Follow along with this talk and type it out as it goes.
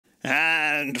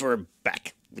And we're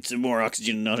back with some more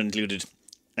oxygen not included.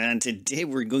 And today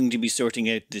we're going to be sorting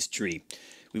out this tree.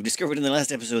 We've discovered in the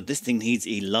last episode this thing needs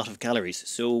a lot of calories,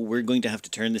 so we're going to have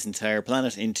to turn this entire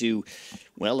planet into,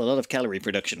 well, a lot of calorie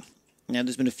production. Now,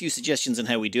 there's been a few suggestions on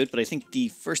how we do it, but I think the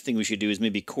first thing we should do is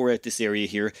maybe core out this area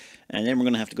here, and then we're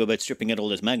going to have to go about stripping out all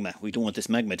this magma. We don't want this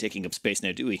magma taking up space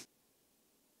now, do we?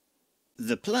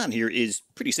 The plan here is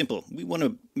pretty simple. We want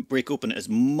to break open as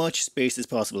much space as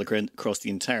possible across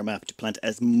the entire map to plant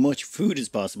as much food as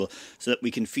possible so that we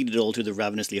can feed it all to the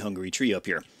ravenously hungry tree up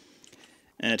here.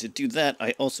 To do that,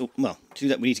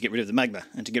 we need to get rid of the magma.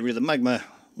 And to get rid of the magma,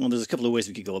 well, there's a couple of ways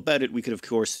we could go about it. We could, of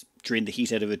course, drain the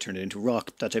heat out of it, turn it into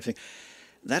rock, that type of thing.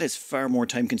 That is far more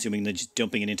time consuming than just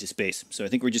dumping it into space. So I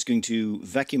think we're just going to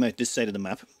vacuum out this side of the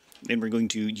map. Then we're going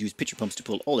to use pitcher pumps to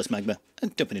pull all this magma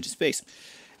and dump it into space.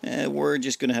 We're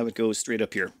just going to have it go straight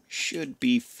up here. Should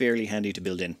be fairly handy to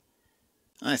build in.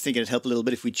 I think it'd help a little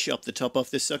bit if we chop the top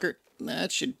off this sucker.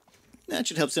 That should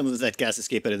help some of that gas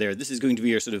escape out of there. This is going to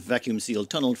be our sort of vacuum sealed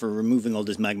tunnel for removing all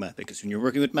this magma, because when you're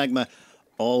working with magma,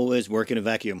 always work in a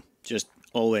vacuum. Just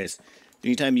always. The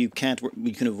only time you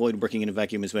can avoid working in a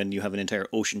vacuum is when you have an entire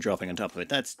ocean dropping on top of it.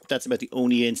 That's about the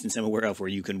only instance I'm aware of where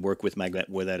you can work with magma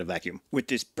without a vacuum. With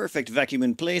this perfect vacuum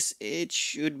in place, it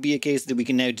should be a case that we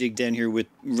can now dig down here with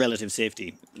relative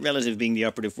safety. Relative being the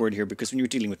operative word here, because when you're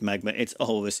dealing with magma, it's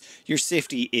always, your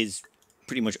safety is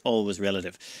pretty much always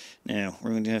relative. Now, we're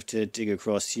going to have to dig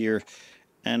across here,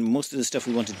 and most of the stuff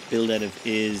we want to build out of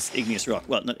is igneous rock.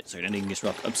 Well, not igneous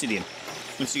rock, obsidian.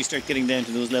 Once you start getting down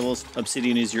to those levels,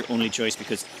 obsidian is your only choice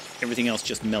because everything else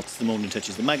just melts the moment it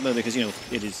touches the magma because, you know,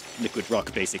 it is liquid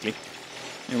rock, basically.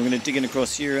 And we're going to dig in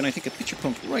across here, and I think a pitcher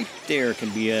pump right there can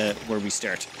be where we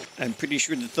start. I'm pretty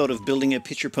sure the thought of building a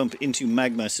pitcher pump into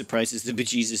magma surprises the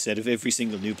bejesus out of every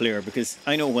single new player, because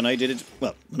I know when I did it,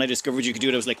 well, when I discovered you could do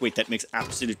it, I was like, wait, that makes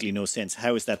absolutely no sense.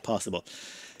 How is that possible?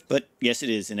 But yes, it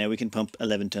is, and now we can pump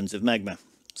 11 tons of magma.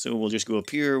 So we'll just go up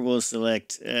here, we'll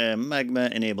select magma,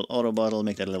 enable auto bottle,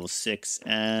 make that a level 6,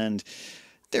 and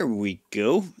there we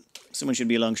go. Someone should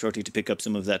be along shortly to pick up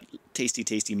some of that tasty,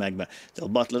 tasty magma. They'll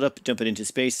bottle it up, dump it into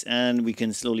space, and we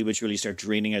can slowly but surely start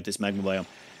draining out this magma biome.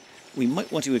 We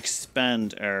might want to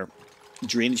expand our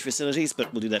drainage facilities,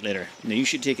 but we'll do that later. Now, you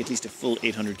should take at least a full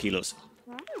 800 kilos.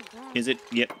 Is it?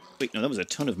 Yep. Wait, no, that was a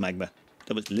ton of magma.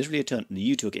 That was literally a ton.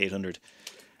 You took 800.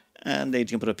 And they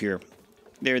jump it up here.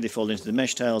 There they fall into the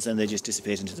mesh tiles and they just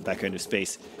dissipate into the background of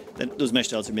space. Those mesh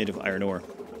tiles are made of iron ore.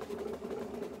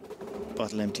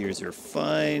 Bottle emptiers are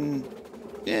fine.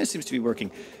 Yeah, it seems to be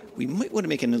working. We might want to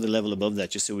make another level above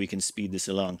that just so we can speed this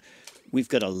along. We've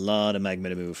got a lot of magma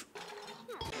to move.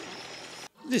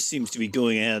 This seems to be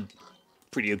going ahead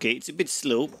pretty okay. It's a bit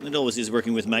slow. It always is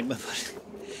working with magma, but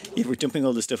yeah, we're dumping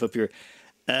all this stuff up here.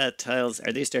 Tiles,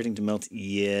 are they starting to melt?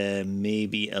 Yeah,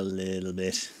 maybe a little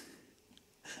bit.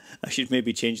 I should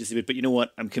maybe change this a bit, but you know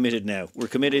what? I'm committed now. We're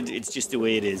committed. It's just the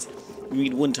way it is. We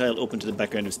need one tile open to the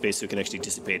background of space so it can actually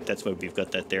dissipate. That's why we've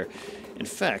got that there. In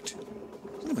fact,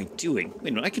 what am I doing? Wait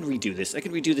a minute, I can redo this. I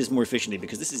can redo this more efficiently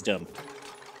because this is dumb.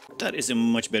 That is a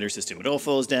much better system. It all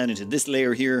falls down into this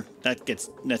layer here. That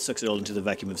sucks it all into the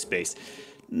vacuum of space.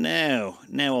 Now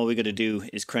all we got to do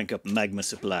is crank up magma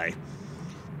supply.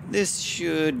 This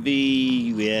should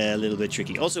be, yeah, a little bit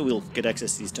tricky. Also, we'll get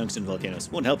access to these tungsten volcanoes.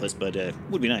 Won't help us, but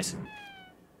would be nice.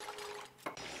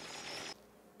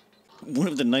 One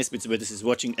of the nice bits about this is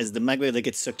watching as the magma that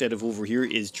gets sucked out of over here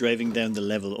is driving down the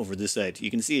level over this side. You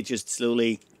can see it just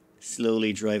slowly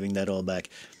driving that all back.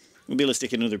 We'll be able to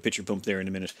stick another pitcher pump there in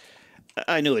a minute.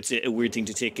 I know it's a weird thing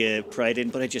to take pride in,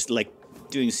 but I just like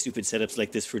doing stupid setups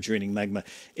like this for draining magma.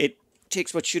 It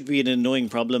takes what should be an annoying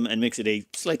problem and makes it a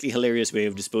slightly hilarious way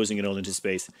of disposing it all into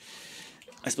space.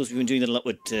 I suppose we've been doing that a lot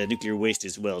with nuclear waste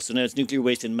as well. So now it's nuclear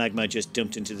waste and magma just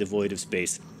dumped into the void of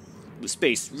space. With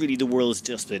space, really the world's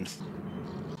dustbin.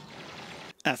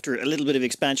 After a little bit of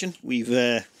expansion, we've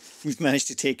managed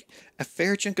to take a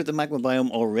fair chunk of the magma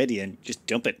biome already and just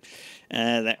dump it.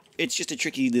 It's just a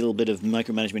tricky little bit of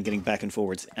micromanagement getting back and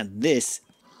forwards. And this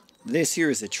here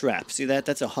is a trap. See that?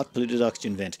 That's a hot polluted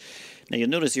oxygen vent. Now you'll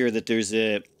notice here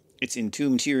that it's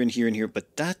entombed here and here and here,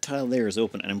 but that tile there is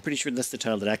open, and I'm pretty sure that's the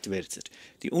tile that activates it.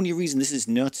 The only reason this is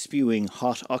not spewing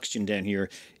hot oxygen down here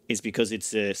is because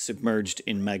it's submerged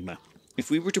in magma. If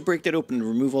we were to break that open and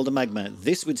remove all the magma,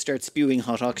 this would start spewing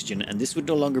hot oxygen, and this would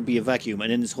no longer be a vacuum,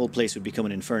 and then this whole place would become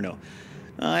an inferno.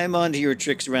 I'm onto your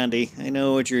tricks, Randy. I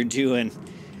know what you're doing.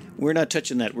 We're not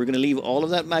touching that. We're going to leave all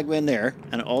of that magma in there,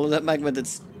 and all of that magma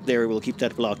that's there, we'll keep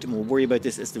that blocked, and we'll worry about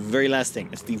this. It's the very last thing.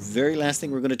 It's the very last thing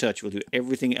we're going to touch. We'll do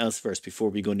everything else first before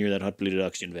we go near that hot polluted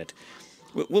oxygen vent.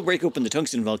 We'll break open the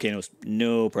tungsten volcanoes.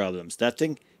 No problems. That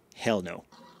thing, Hell no.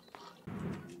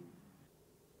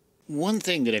 One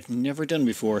thing that I've never done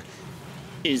before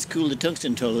is cool the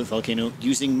tungsten volcano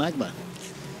using magma.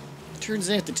 Turns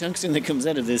out the tungsten that comes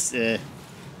out of this, it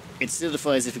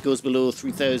solidifies if it goes below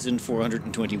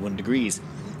 3,421 degrees.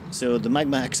 So the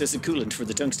magma acts as a coolant for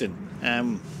the tungsten.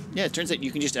 Yeah, it turns out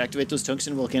you can just activate those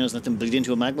tungsten volcanoes, let them bleed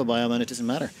into a magma biome, and it doesn't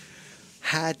matter.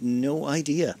 Had no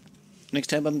idea. Next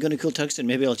time I'm going to cool tungsten,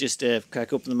 maybe I'll just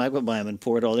crack open the magma biome and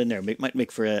pour it all in there. Might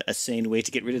make for a sane way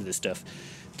to get rid of this stuff.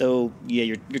 Though, yeah,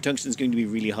 your tungsten's going to be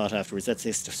really hot afterwards. That's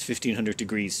 1,500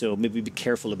 degrees, so maybe be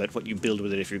careful about what you build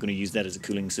with it if you're going to use that as a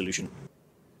cooling solution.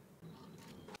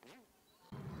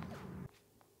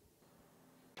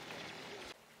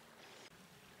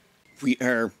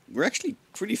 We're actually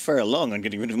pretty far along on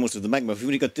getting rid of most of the magma. We've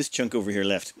only got this chunk over here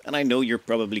left. And I know you're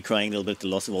probably crying a little bit at the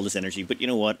loss of all this energy, but you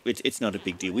know what? It's not a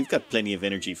big deal. We've got plenty of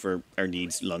energy for our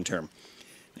needs long term.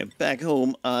 Now, back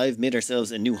home, I've made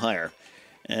ourselves a new hire.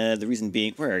 The reason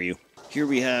being, where are you? Here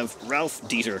we have Ralph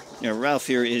Dieter. Now, Ralph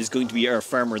here is going to be our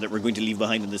farmer that we're going to leave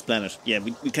behind on this planet. Yeah,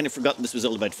 we kind of forgotten this was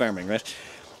all about farming, right?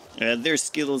 Their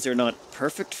skills are not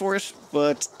perfect for it,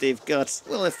 but they've got,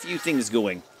 well, a few things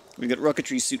going. We've got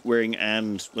rocketry, suit wearing,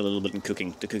 and, well, a little bit in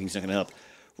cooking. The cooking's not going to help.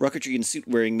 Rocketry and suit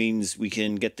wearing means we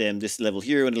can get them this level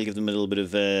here, and it'll give them a little bit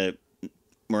of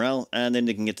morale, and then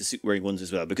they can get the suit wearing ones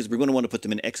as well, because we're going to want to put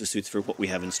them in exosuits for what we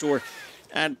have in store.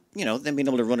 And, you know, them being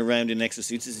able to run around in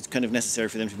exosuits is kind of necessary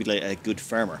for them to be like a good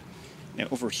farmer. Now,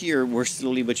 over here, we're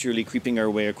slowly but surely creeping our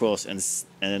way across and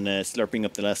slurping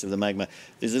up the last of the magma.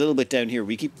 There's a little bit down here.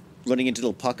 We keep running into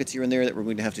little pockets here and there that we're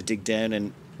going to have to dig down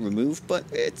and remove, but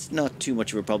it's not too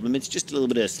much of a problem. It's just a little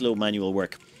bit of slow manual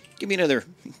work. Give me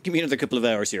another couple of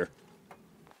hours here.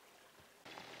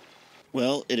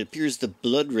 Well, it appears the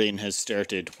blood rain has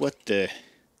started. What the...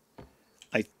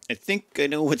 I think I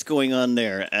know what's going on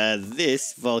there.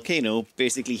 This volcano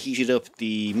basically heated up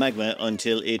the magma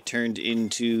until it turned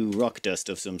into rock dust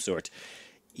of some sort.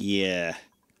 Yeah.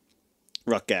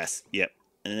 Rock gas, yep.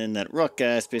 And then that rock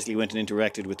gas basically went and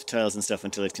interacted with the tiles and stuff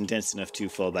until it condensed enough to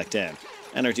fall back down.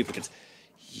 And our duplicates.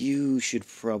 You should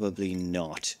probably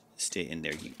not stay in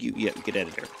there. Yeah, get out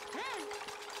of there.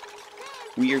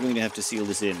 We are going to have to seal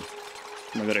this in.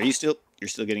 Oh my god, are you still... You're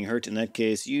still getting hurt. In that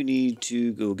case, you need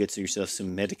to go get yourself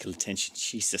some medical attention.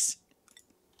 Jesus.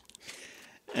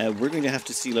 We're going to have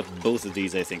to seal up both of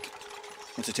these, I think.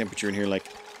 What's the temperature in here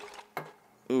like?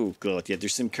 Oh, God. Yeah,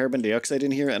 there's some carbon dioxide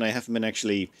in here, and I haven't been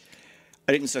actually...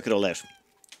 I didn't suck it all out.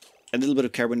 A little bit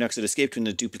of carbon dioxide escaped when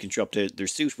the duplicate dropped their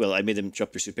suit. Well, I made them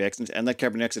drop their suit by accident, and that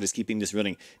carbon dioxide is keeping this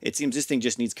running. It seems this thing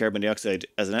just needs carbon dioxide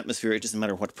as an atmosphere. It doesn't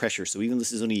matter what pressure. So even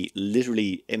this is only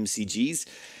literally MCGs,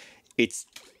 it's...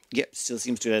 yeah, still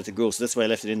seems to have to grow, so that's why I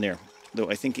left it in there. Though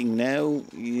I'm thinking now,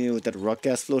 you know, with that rock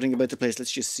gas floating about the place,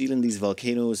 let's just seal in these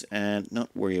volcanoes and not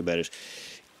worry about it.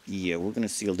 Yeah, we're going to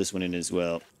seal this one in as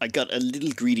well. I got a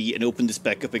little greedy and opened this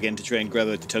back up again to try and grab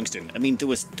out the tungsten. I mean, there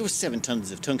was 7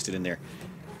 tons of tungsten in there.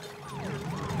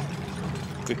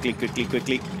 Quickly, quickly,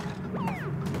 quickly.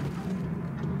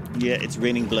 Yeah, it's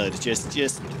raining blood. Just,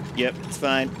 yep, it's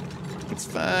fine. It's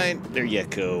fine. There you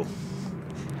go.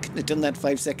 Couldn't have done that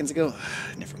 5 seconds ago.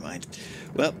 Never mind.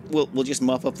 Well, we'll just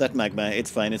mop up that magma. It's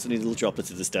fine. It's only little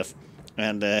droplets of the stuff.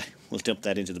 And we'll dump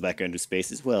that into the background of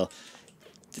space as well.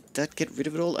 Did that get rid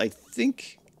of it all? I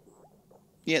think...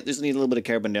 yeah, there's only a little bit of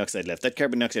carbon dioxide left. That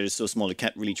carbon dioxide is so small it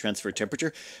can't really transfer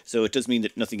temperature. So it does mean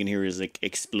that nothing in here is like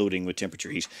exploding with temperature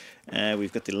heat.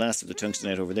 We've got the last of the tungsten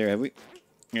out over there, have we?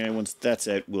 And once that's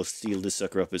out, we'll seal this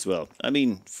sucker up as well. I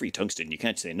mean, free tungsten. You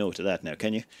can't say no to that now,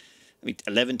 can you? I mean,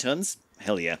 11 tons?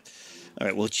 Hell yeah.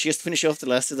 Alright, we'll just finish off the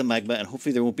last of the magma and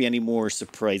hopefully there won't be any more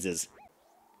surprises.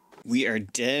 We are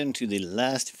down to the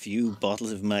last few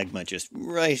bottles of magma just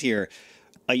right here.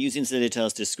 I use insulated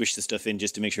tiles to squish the stuff in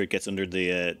just to make sure it gets under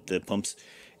the pumps.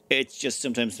 It's just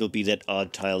sometimes there'll be that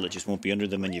odd tile that just won't be under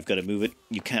them and you've got to move it.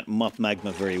 You can't mop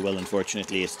magma very well,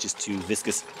 unfortunately. It's just too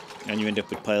viscous and you end up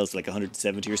with piles like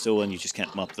 170 or so and you just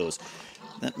can't mop those.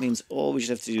 That means all we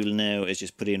should have to do now is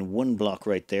just put in one block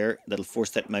right there. That'll force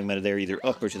that magma there either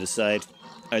up or to the side.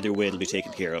 Either way it'll be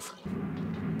taken care of.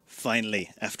 Finally,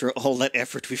 after all that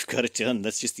effort, we've got it done.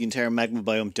 That's just the entire magma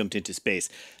biome dumped into space.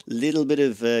 Little bit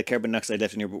of carbon dioxide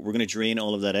left in here, but we're going to drain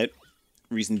all of that out.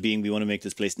 Reason being, we want to make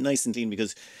this place nice and clean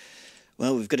because,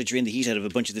 well, we've got to drain the heat out of a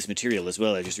bunch of this material as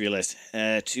well, I just realized.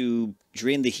 To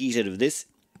drain the heat out of this,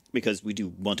 because we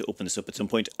do want to open this up at some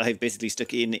point, I've basically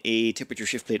stuck in a temperature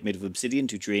shift plate made of obsidian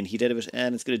to drain heat out of it,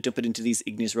 and it's going to dump it into these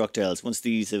igneous rock tiles. Once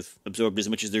these have absorbed as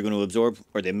much as they're going to absorb,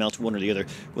 or they melt one or the other,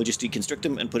 we'll just deconstruct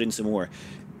them and put in some more.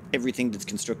 Everything that's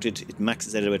constructed, it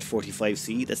maxes out at about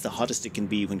 45C. That's the hottest it can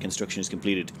be when construction is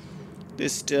completed.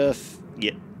 This stuff,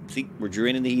 yeah, See, we're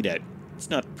draining the heat out. It's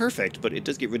not perfect, but it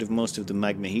does get rid of most of the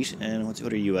magma heat. And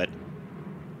what are you at?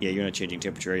 Yeah, you're not changing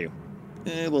temperature, are you?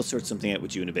 We'll sort something out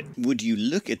with you in a bit. Would you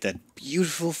look at that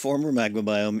beautiful former magma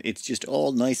biome? It's just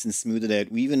all nice and smoothed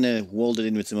out. We even walled it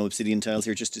in with some obsidian tiles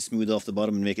here just to smooth off the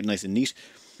bottom and make it nice and neat.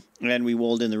 And we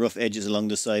walled in the rough edges along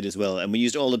the side as well. And we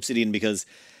used all obsidian because,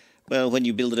 well, when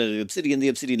you build it out of obsidian, the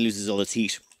obsidian loses all its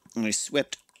heat. And I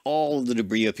swept all the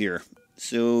debris up here.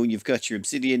 So you've got your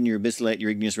obsidian, your abyssallite, your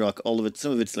igneous rock, all of it.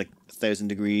 Some of it's like 1,000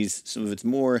 degrees, some of it's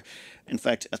more. In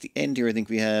fact, at the end here, I think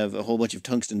we have a whole bunch of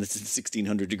tungsten that's at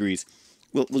 1,600 degrees.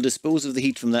 We'll dispose of the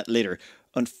heat from that later.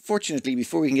 Unfortunately,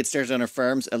 before we can get started on our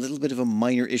farms, a little bit of a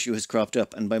minor issue has cropped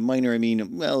up. And by minor, I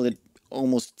mean, well,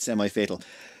 almost semi-fatal.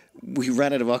 We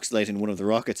ran out of oxalite in one of the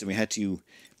rockets and we had to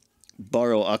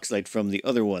borrow oxalite from the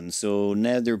other one. So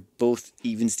now they're both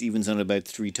even Stevens on about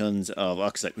 3 tons of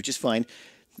oxalite, which is fine.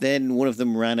 Then one of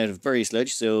them ran out of berry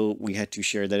sludge, so we had to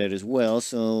share that out as well.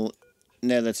 So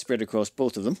now that's spread across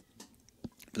both of them.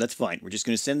 But that's fine. We're just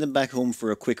going to send them back home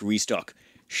for a quick restock.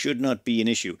 Should not be an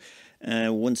issue.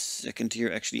 1 second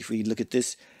here, actually, if we look at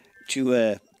this.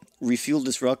 To refuel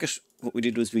this rocket, what we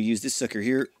did was we used this sucker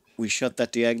here. We shot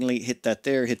that diagonally, hit that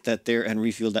there, and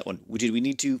refueled that one. Did we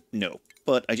need to? No.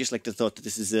 But I just like the thought that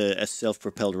this is a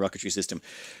self-propelled rocketry system.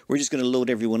 We're just going to load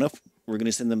everyone up. We're going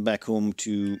to send them back home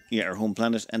to our home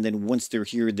planet. And then once they're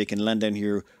here, they can land down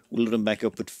here. We'll load them back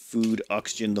up with food,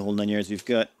 oxygen, the whole 9 yards. We've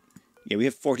got, we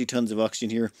have 40 tons of oxygen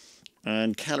here.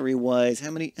 And calorie-wise, how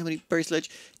many berry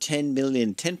sludge?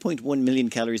 10.1 million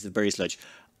calories of berry sludge.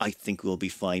 I think we'll be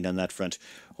fine on that front.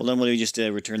 Hold on while we just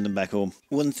return them back home.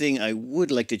 One thing I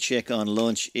would like to check on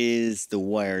launch is the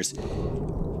wires.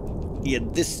 Yeah,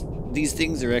 these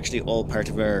things are actually all part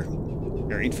of our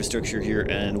infrastructure here,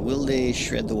 and will they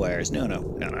shred the wires? No,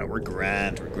 we're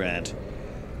grand.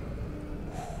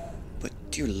 But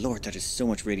dear lord, that is so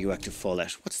much radioactive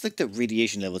fallout. What's like the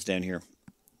radiation levels down here?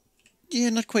 Yeah,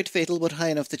 not quite fatal, but high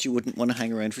enough that you wouldn't want to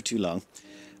hang around for too long.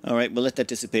 Alright, we'll let that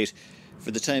dissipate.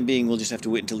 For the time being, we'll just have to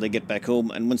wait until they get back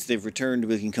home, and once they've returned,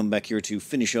 we can come back here to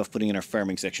finish off putting in our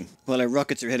farming section. While our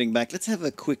rockets are heading back, let's have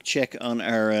a quick check on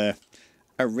our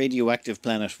radioactive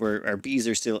planet, where our bees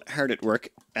are still hard at work,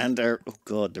 and oh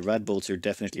god, the rad bolts are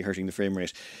definitely hurting the frame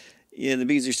rate. Yeah, the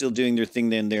bees are still doing their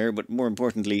thing down there, but more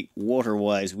importantly,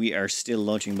 water-wise, we are still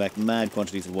launching back mad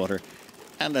quantities of water,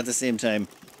 and at the same time,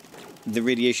 the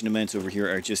radiation amounts over here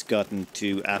are just gotten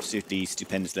to absolutely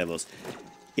stupendous levels.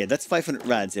 Yeah, that's 500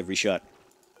 rads every shot.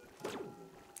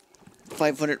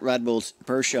 500 rad bolts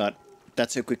per shot.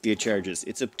 That's how quickly it charges.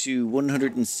 It's up to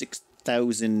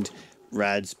 106,000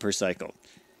 rads per cycle.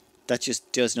 That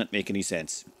just does not make any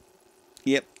sense.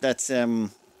 Yep, that's a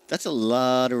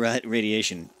lot of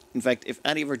radiation. In fact, if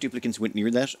any of our duplicants went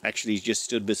near that, actually just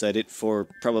stood beside it for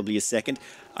probably a second,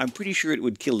 I'm pretty sure it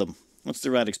would kill them. What's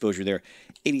the rad exposure there?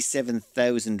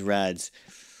 87,000 rads.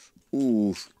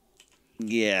 Ooh.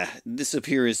 Yeah, this up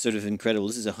here is sort of incredible.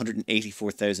 This is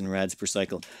 184,000 rads per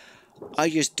cycle. I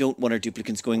just don't want our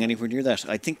duplicants going anywhere near that.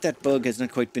 I think that bug has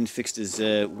not quite been fixed as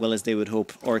well as they would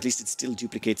hope, or at least it still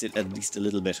duplicates it at least a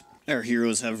little bit. Our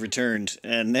heroes have returned,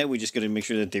 and now we just got to make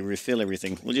sure that they refill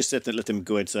everything. We'll just let them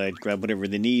go outside, grab whatever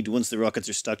they need. Once the rockets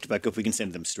are stocked back up, we can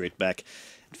send them straight back.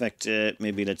 In fact,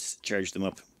 maybe let's charge them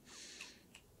up.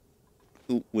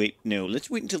 Oh, wait, no. Let's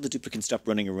wait until the duplicants stop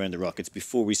running around the rockets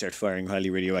before we start firing highly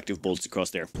radioactive bolts across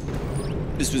there.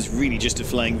 This was really just a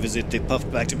flying visit. They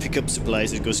puffed back to pick up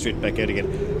supplies and go straight back out again.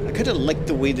 I kind of like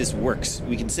the way this works.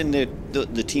 We can send out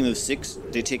the team of 6.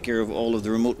 They take care of all of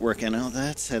the remote work, and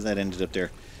that's how that ended up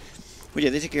there. But yeah,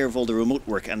 they take care of all the remote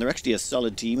work, and they're actually a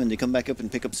solid team, and they come back up and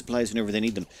pick up supplies whenever they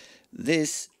need them.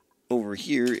 This over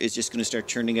here is just going to start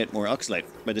churning out more oxalite.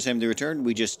 By the time they return,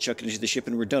 we just chuck it into the ship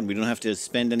and we're done. We don't have to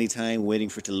spend any time waiting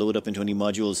for it to load up into any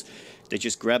modules. They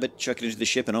just grab it, chuck it into the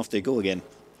ship, and off they go again.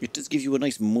 It does give you a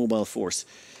nice mobile force.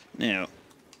 Now,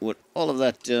 with all of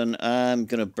that done, I'm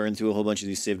going to burn through a whole bunch of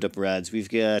these saved up rads. We've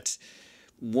got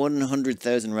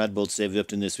 100,000 rad bolts saved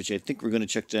up in this, which I think we're going to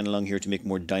chuck down along here to make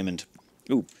more diamond.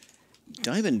 Ooh,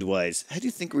 diamond-wise, how do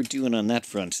you think we're doing on that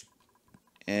front?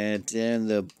 And down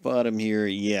the bottom here,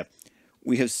 yeah.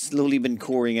 We have slowly been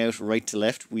coring out right to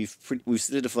left. We've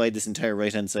solidified this entire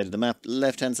right-hand side of the map.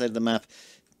 Left-hand side of the map,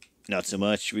 not so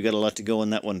much. We got a lot to go on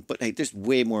that one. But hey, there's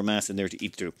way more mass in there to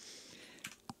eat through.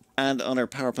 And on our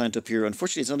power plant up here,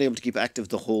 unfortunately, it's not able to keep active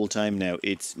the whole time now.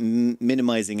 It's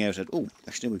minimizing out at... Oh,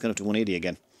 actually, we've gone up to 180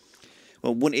 again.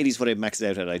 Well, 180 is what I maxed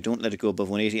out at. I don't let it go above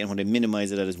 180, and what I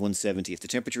minimize it at is 170. If the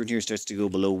temperature in here starts to go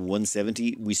below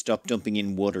 170, we stop dumping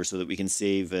in water so that we can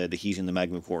save the heat in the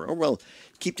magma core. Or, well,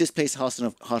 keep this place hot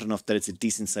enough that it's a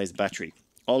decent-sized battery.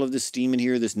 All of this steam in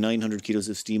here, this 900 kilos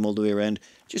of steam all the way around,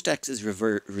 just acts as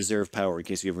reserve power in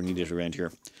case we ever need it around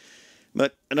here.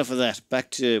 But enough of that.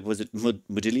 Back to, was it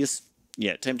Modilius?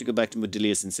 Yeah, time to go back to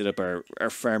Modilius and set up our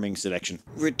farming selection.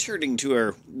 Returning to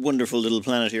our wonderful little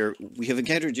planet here, we have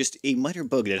encountered just a minor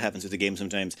bug that happens with the game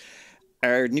sometimes.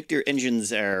 Our nuclear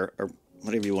engines are, or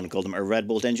whatever you want to call them, our rad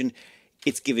bolt engine,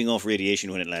 it's giving off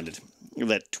radiation when it landed.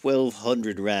 That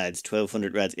 1200 rads,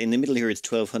 1200 rads. In the middle here it's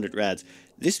 1200 rads.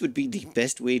 This would be the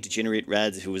best way to generate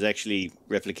rads if it was actually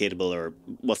replicatable or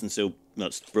wasn't so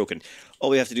broken. All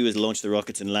we have to do is launch the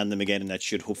rockets and land them again, and that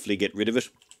should hopefully get rid of it.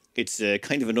 It's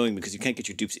kind of annoying because you can't get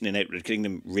your dupes in and out without getting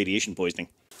them radiation poisoning.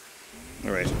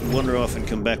 Alright, wander off and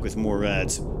come back with more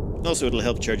rads. Also, it'll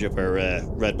help charge up our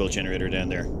rad bolt generator down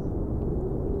there.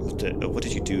 What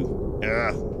did you do?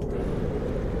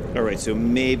 Alright, so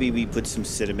maybe we put some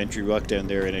sedimentary rock down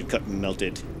there and it cut and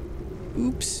melted.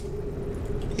 Oops.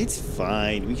 It's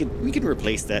fine. We can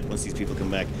replace that once these people come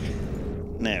back.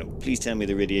 Now, please tell me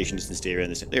the radiation doesn't stay around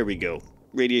this. There we go.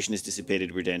 Radiation is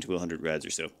dissipated. We're down to 100 rads or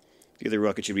so. The other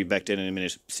rocket should be back down in a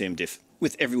minute. Same diff.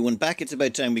 With everyone back, it's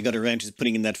about time we got around to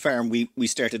putting in that farm we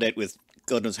started out with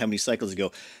God knows how many cycles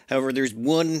ago. However, there's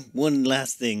one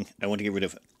last thing I want to get rid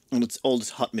of. And it's all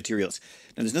this hot materials.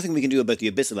 Now, there's nothing we can do about the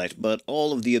abyssalite, but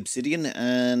all of the obsidian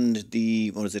and the,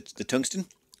 the tungsten,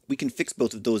 we can fix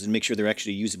both of those and make sure they're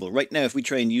actually usable. Right now, if we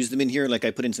try and use them in here, like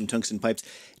I put in some tungsten pipes,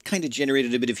 it kind of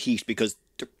generated a bit of heat because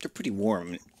they're pretty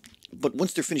warm. But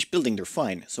once they're finished building, they're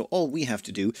fine. So all we have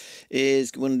to do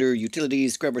is go under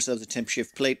utilities, grab ourselves a temp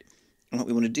shift plate, and what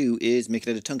we want to do is make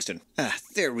it out of tungsten. Ah,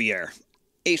 there we are.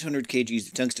 800 kgs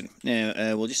of tungsten.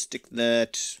 Now, we'll just stick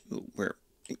that... Oh, where?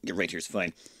 Yeah, right here is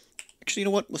fine. Actually, you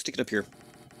know what? We'll stick it up here.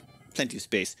 Plenty of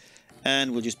space.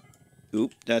 And we'll just...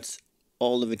 Oop, that's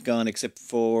all of it gone except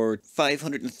for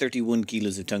 531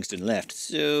 kilos of tungsten left.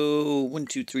 So, 1,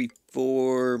 2, 3,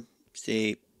 4,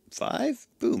 say 5?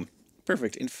 Boom.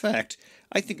 Perfect. In fact,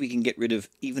 I think we can get rid of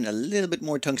even a little bit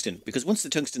more tungsten, because once the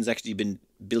tungsten's actually been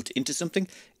built into something,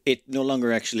 it no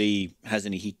longer actually has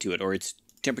any heat to it, or its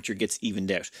temperature gets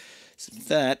evened out. So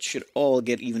that should all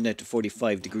get evened out to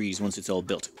 45 degrees once it's all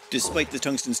built. Despite the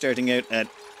tungsten starting out at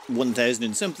 1000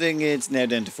 and something, it's now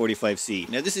down to 45C.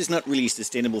 Now this is not really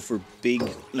sustainable for big,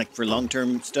 like for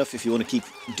long-term stuff if you want to keep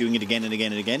doing it again and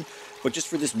again and again, but just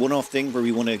for this one-off thing where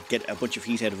we want to get a bunch of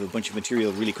heat out of a bunch of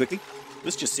material really quickly,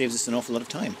 this just saves us an awful lot of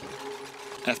time.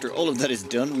 After all of that is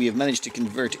done, we have managed to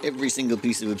convert every single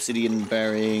piece of obsidian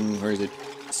barring, where is it?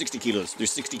 60 kilos.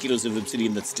 There's 60 kilos of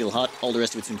obsidian that's still hot. All the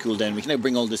rest of it's been cooled down. We can now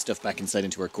bring all this stuff back inside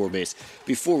into our core base.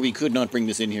 Before, we could not bring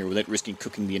this in here without risking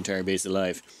cooking the entire base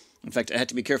alive. In fact, I had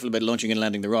to be careful about launching and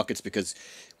landing the rockets because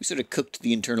we sort of cooked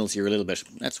the internals here a little bit.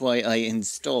 That's why I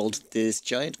installed this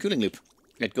giant cooling loop.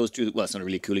 It goes through, well, it's not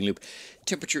really a cooling loop,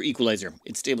 temperature equalizer.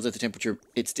 It stabilizes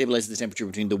the temperature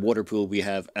between the water pool we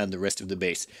have and the rest of the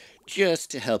base,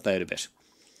 just to help out a bit.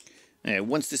 Now,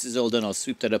 once this is all done, I'll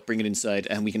sweep that up, bring it inside,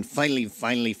 and we can finally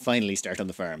start on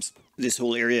the farms. This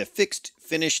whole area fixed,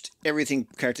 finished, everything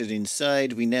carted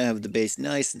inside. We now have the base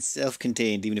nice and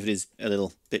self-contained, even if it is a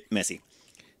little bit messy.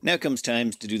 Now comes time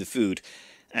to do the food.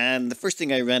 And the first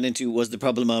thing I ran into was the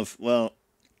problem of, well,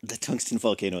 the tungsten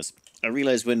volcanoes. I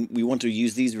realized when we want to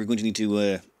use these, we're going to need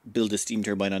to build a steam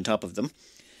turbine on top of them.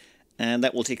 And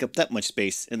that will take up that much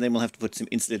space. And then we'll have to put some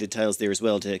insulated tiles there as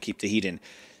well to keep the heat in.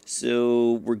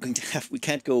 So we're going to we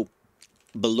can't go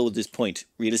below this point,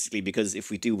 realistically, because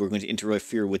if we do, we're going to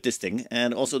interfere with this thing.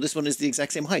 And also, this one is the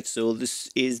exact same height. So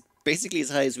this is basically as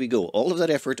high as we go. All of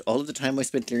that effort, all of the time I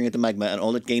spent clearing out the magma, and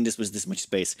all it gained us was this much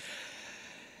space.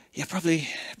 Yeah, probably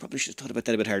should have thought about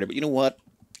that a bit harder. But you know what?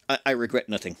 I regret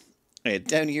nothing.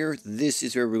 Down here, this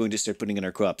is where we're going to start putting in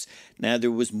our crops. Now,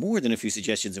 there was more than a few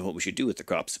suggestions on what we should do with the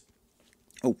crops.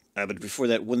 Oh, but before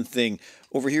that, one thing.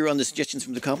 Over here on the suggestions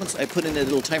from the comments, I put in a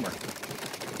little timer.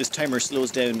 This timer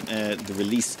slows down the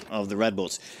release of the rad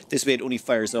bolts. This way it only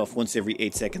fires off once every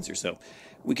 8 seconds or so.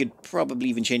 We could probably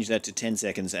even change that to 10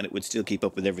 seconds and it would still keep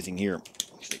up with everything here.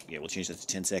 Actually, yeah, we'll change that to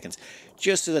 10 seconds.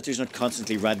 Just so that there's not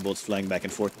constantly rad bolts flying back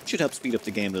and forth. Should help speed up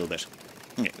the game a little bit.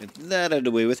 Okay, with that out of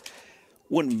the way with.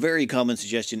 One very common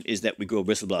suggestion is that we grow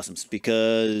bristle blossoms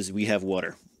because we have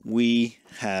water. We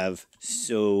have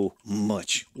so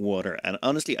much water, and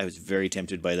honestly, I was very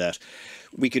tempted by that.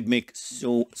 We could make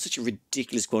such a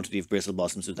ridiculous quantity of bristle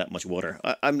blossoms with that much water.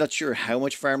 I'm not sure how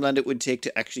much farmland it would take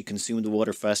to actually consume the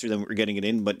water faster than we're getting it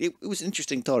in, but it was an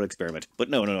interesting thought experiment. But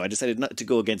no, I decided not to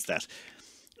go against that.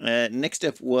 Next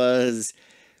up was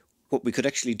what we could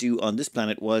actually do on this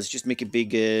planet was just make a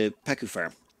big Pacu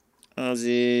farm. As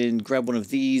in, grab one of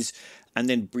these and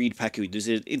then breed Pacu. There's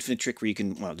an infinite trick where you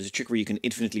can, well, there's a trick where you can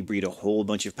infinitely breed a whole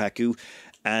bunch of Pacu,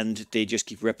 and they just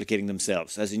keep replicating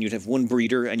themselves. As in, you'd have one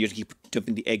breeder, and you'd keep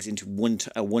dumping the eggs into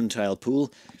a one-tile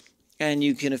pool, and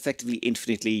you can effectively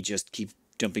infinitely just keep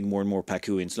dumping more and more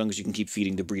Pacu in, as long as you can keep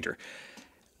feeding the breeder.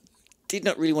 Did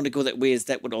not really want to go that way, as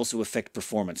that would also affect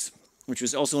performance, which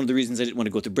was also one of the reasons I didn't want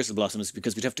to go to bristle blossoms,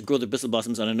 because we'd have to grow the bristle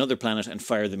blossoms on another planet and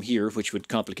fire them here, which would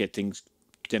complicate things,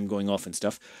 them going off and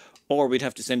stuff. Or we'd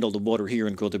have to send all the water here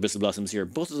and grow the bristle blossoms here.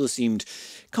 Both of those seemed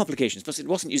complications, plus it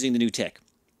wasn't using the new tech.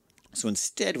 So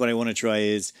instead, what I want to try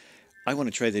is, I want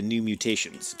to try the new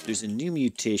mutations. There's a new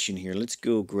mutation here. Let's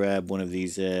go grab one of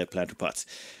these planter pots.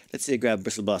 Let's say grab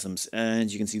bristle blossoms, and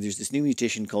you can see there's this new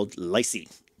mutation called Lyce.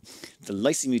 The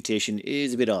Lyce mutation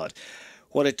is a bit odd.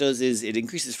 What it does is it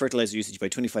increases fertilizer usage by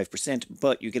 25%,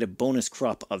 but you get a bonus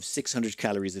crop of 600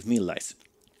 calories of meal lice.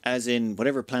 As in,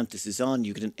 whatever plant this is on,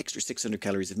 you get an extra 600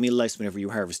 calories of meal lice whenever you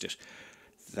harvest it.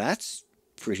 That's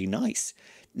pretty nice.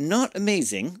 Not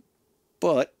amazing,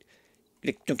 but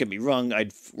don't get me wrong,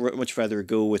 I'd much rather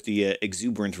go with the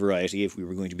exuberant variety if we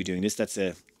were going to be doing this. That's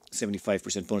a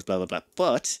 75% bonus, blah, blah, blah.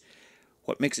 But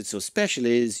what makes it so special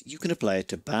is you can apply it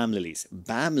to balm lilies.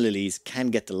 Balm lilies can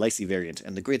get the Lyce variant,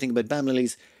 and the great thing about balm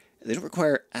lilies, they don't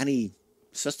require any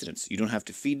sustenance. You don't have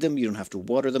to feed them, you don't have to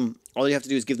water them. All you have to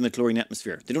do is give them a chlorine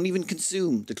atmosphere. They don't even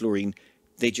consume the chlorine,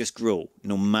 they just grow,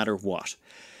 no matter what.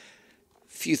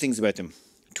 Few things about them.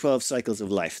 12 cycles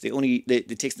of life.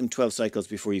 It takes them 12 cycles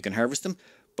before you can harvest them,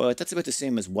 but that's about the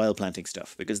same as wild planting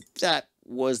stuff, because that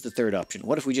was the third option.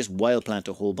 What if we just wild plant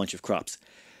a whole bunch of crops?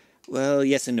 Well,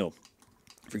 yes and no.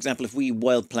 For example, if we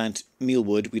wild plant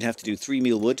mealwood, we'd have to do 3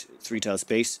 mealwood, 3 tile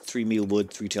space, 3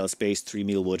 mealwood, 3 tile space, 3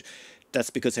 mealwood. That's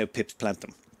because how pips plant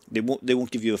them. They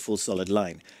won't give you a full solid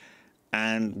line.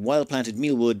 And wild planted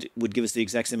mealwood would give us the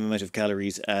exact same amount of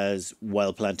calories as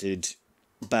wild planted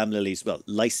balm lilies, well,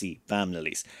 Lyce balm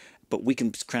lilies. But we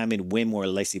can cram in way more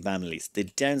Lyce balm lilies. The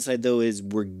downside though is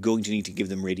we're going to need to give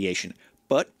them radiation.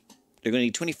 But they're going to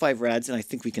need 25 rads, and I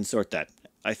think we can sort that.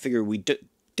 I figure we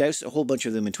douse a whole bunch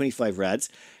of them in 25 rads.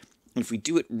 And if we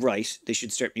do it right, they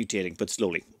should start mutating, but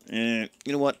slowly. You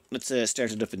know what? Let's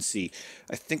start it up and see.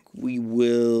 I think we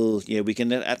will... Yeah, we can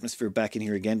let atmosphere back in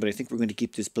here again, but I think we're going to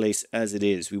keep this place as it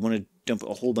is. We want to dump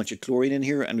a whole bunch of chlorine in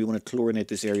here, and we want to chlorinate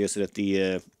this area so that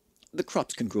the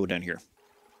crops can grow down here.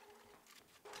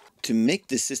 To make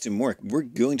this system work, we're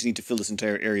going to need to fill this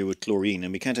entire area with chlorine,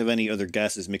 and we can't have any other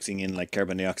gases mixing in like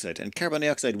carbon dioxide. And carbon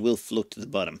dioxide will float to the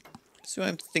bottom. So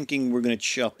I'm thinking we're going to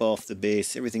chop off the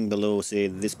base, everything below, say,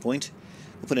 this point.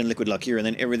 We'll put in liquid lock here, and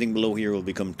then everything below here will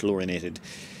become chlorinated.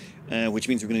 Which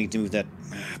means we're going to need to move that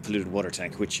polluted water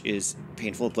tank, which is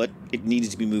painful, but it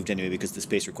needed to be moved anyway because of the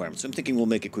space requirements. So I'm thinking we'll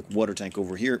make a quick water tank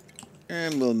over here,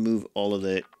 and we'll move all of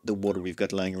the water we've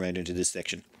got lying around into this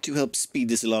section. To help speed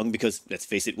this along, because, let's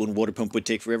face it, one water pump would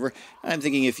take forever, I'm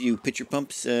thinking a few pitcher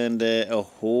pumps and a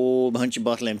whole bunch of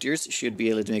bottle emptiers should be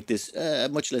able to make this a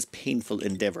much less painful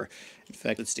endeavour. In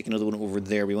fact, let's stick another one over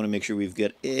there. We want to make sure we've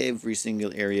got every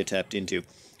single area tapped into.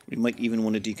 We might even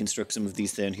want to deconstruct some of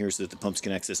these down here so that the pumps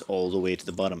can access all the way to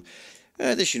the bottom.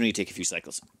 This should only take a few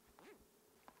cycles.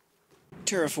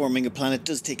 Terraforming a planet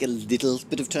does take a little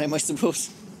bit of time, I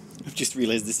suppose. I've just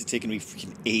realised this is taking me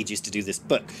freaking ages to do this,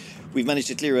 but we've managed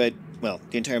to clear out, well,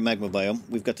 the entire magma biome.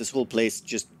 We've got this whole place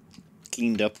just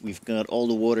cleaned up. We've got all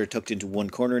the water tucked into one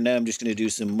corner. Now I'm just going to do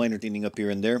some minor cleaning up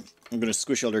here and there. I'm going to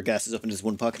squish all our gases up into this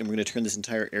one pocket, and we're going to turn this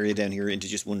entire area down here into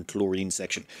just one chlorine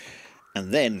section.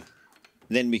 And then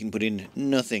we can put in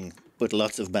nothing but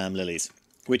lots of balm lilies,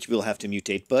 which will have to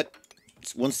mutate, but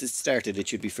once it's started, it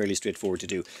should be fairly straightforward to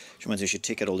do. Which reminds me, I should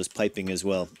take out all this piping as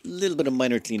well. A little bit of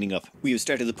minor cleaning up. We have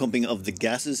started the pumping of the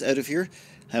gases out of here.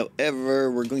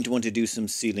 However, we're going to want to do some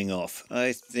sealing off.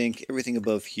 I think everything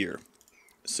above here.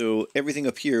 So everything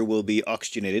up here will be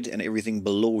oxygenated, and everything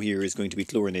below here is going to be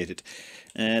chlorinated.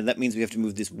 That means we have to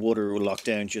move this water lock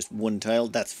down just one tile.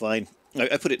 That's fine.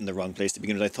 I put it in the wrong place to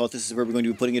begin with. I thought this is where we're going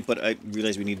to be putting it, but I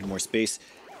realized we needed more space.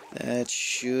 That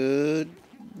should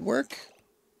work.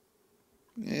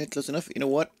 Yeah, close enough. You know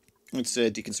what? Let's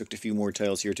deconstruct a few more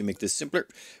tiles here to make this simpler.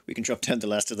 We can drop down the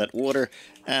last of that water,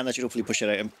 and that should hopefully push it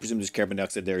out. I presume there's carbon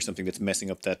dioxide there or something that's messing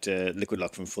up that liquid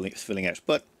lock from filling out,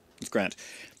 but it's grand.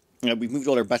 We've moved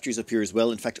all our batteries up here as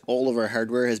well. In fact, all of our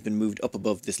hardware has been moved up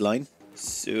above this line.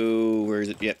 So, where is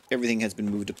it? Yeah, everything has been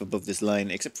moved up above this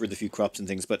line, except for the few crops and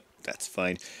things, but that's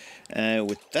fine.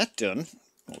 With that done,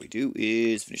 what we do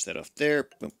is finish that off there,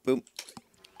 boom, boom,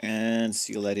 and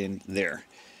seal that in there.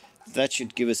 That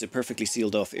should give us a perfectly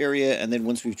sealed off area, and then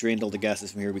once we've drained all the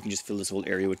gases from here, we can just fill this whole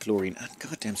area with chlorine. And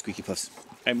goddamn squeaky puffs.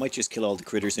 I might just kill all the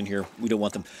critters in here. We don't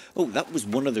want them. Oh, that was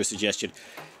one other suggestion.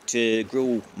 To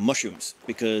grow mushrooms,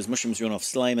 because mushrooms run off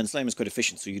slime, and slime is quite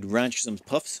efficient. So you'd ranch some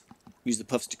puffs, use the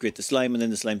puffs to create the slime, and then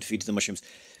the slime to feed to the mushrooms.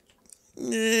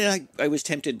 I was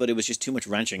tempted, but it was just too much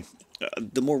ranching.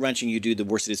 The more ranching you do, the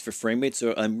worse it is for frame rate.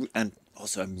 So I'm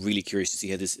really curious to see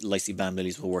how this Lysibam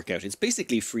lilies will work out. It's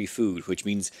basically free food, which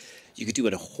means you could do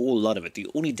it a whole lot of it. The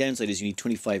only downside is you need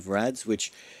 25 rads,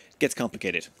 which gets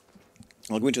complicated.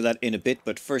 I'll go into that in a bit,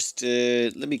 but first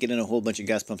let me get in a whole bunch of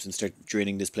gas pumps and start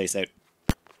draining this place out.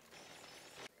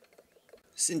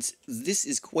 Since this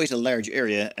is quite a large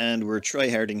area, and we're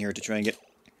try-harding here to try and get...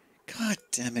 God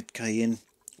damn it, Cayenne.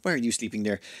 Why are you sleeping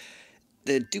there?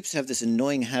 The dupes have this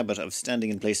annoying habit of standing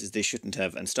in places they shouldn't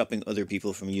have and stopping other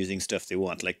people from using stuff they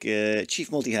want. Like,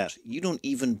 Chief Multi-Hat, you don't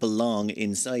even belong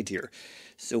inside here.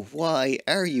 So why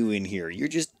are you in here? You're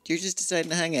just deciding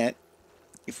to hang out.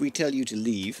 If we tell you to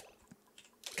leave,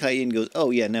 Cayenne goes, oh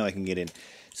yeah, now I can get in.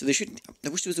 So they shouldn't... I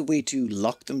wish there was a way to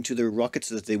lock them to their rockets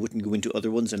so that they wouldn't go into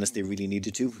other ones unless they really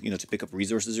needed to, you know, to pick up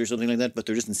resources or something like that, but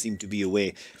there doesn't seem to be a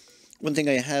way. One thing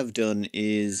I have done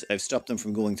is I've stopped them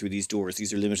from going through these doors.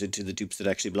 These are limited to the dupes that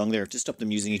actually belong there, to stop them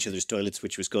using each other's toilets,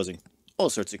 which was causing all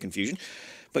sorts of confusion.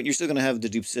 But you're still going to have the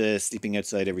dupes sleeping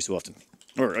outside every so often.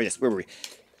 Or, oh yes, where were we?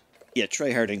 Yeah,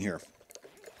 try-harding here.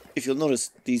 If you'll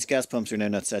notice, these gas pumps are now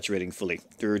not saturating fully.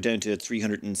 They're down to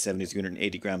 370,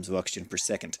 380 grams of oxygen per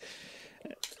second.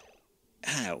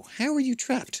 How? How are you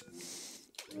trapped?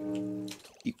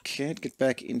 You can't get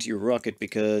back into your rocket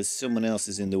because someone else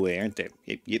is in the way, aren't they?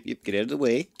 Yep, get out of the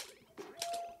way.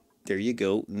 There you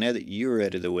go. Now that you're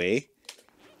out of the way.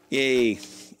 Yay!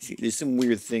 See, there's some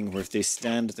weird thing where if they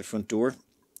stand at the front door,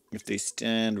 if they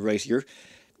stand right here,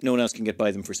 no one else can get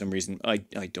by them for some reason. I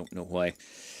don't know why.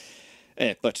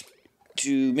 But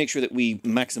to make sure that we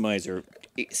maximize or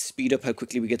speed up how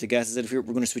quickly we get the gases out of here,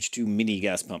 we're going to switch to mini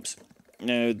gas pumps.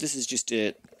 Now, this is just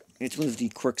it's one of the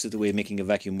quirks of the way making a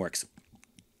vacuum works.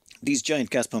 These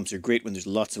giant gas pumps are great when there's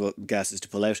lots of gases to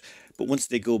pull out, but once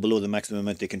they go below the maximum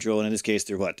amount they control, and in this case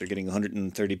they're what? They're getting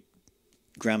 130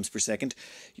 grams per second.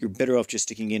 You're better off just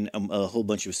sticking in a whole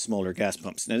bunch of smaller gas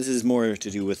pumps. Now, this is more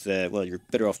to do with, well, you're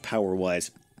better off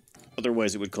power-wise.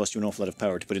 Otherwise, it would cost you an awful lot of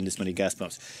power to put in this many gas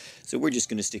pumps. So we're just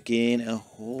going to stick in a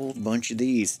whole bunch of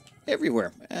these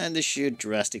everywhere, and this should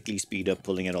drastically speed up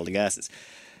pulling out all the gases.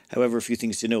 However, a few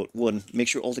things to note. One, make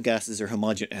sure all the gases are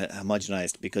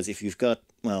homogenized, because if you've got,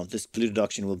 well, this polluted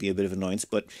oxygen will be a bit of an annoyance,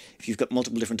 but if you've got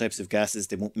multiple different types of gases,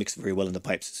 they won't mix very well in the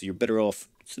pipes. So you're better off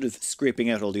sort of scraping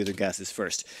out all the other gases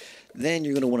first. Then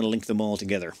you're going to want to link them all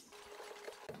together.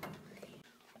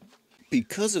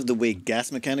 Because of the way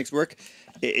gas mechanics work,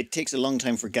 it takes a long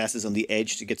time for gases on the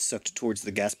edge to get sucked towards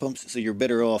the gas pumps. So you're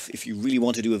better off, if you really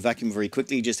want to do a vacuum very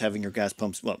quickly, just having your gas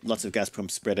pumps, well, lots of gas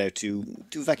pumps spread out to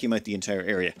vacuum out the entire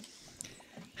area.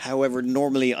 However,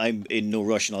 normally I'm in no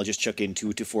rush and I'll just chuck in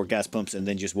 2 to 4 gas pumps and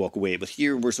then just walk away. But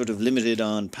here we're sort of limited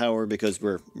on power because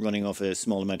we're running off a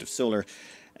small amount of solar.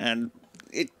 And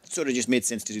it sort of just made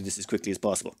sense to do this as quickly as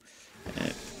possible.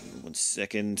 1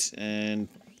 second, and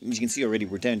as you can see already,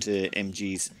 we're down to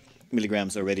mgs,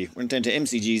 milligrams already. We're not down to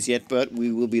mcgs yet, but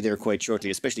we will be there quite shortly,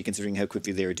 especially considering how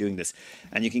quickly they are doing this.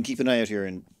 And you can keep an eye out here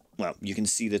and, well, you can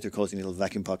see that they're causing little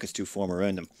vacuum pockets to form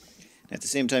around them. At the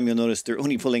same time, you'll notice they're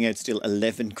only pulling out still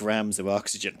 11 grams of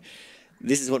oxygen.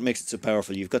 This is what makes it so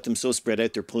powerful. You've got them so spread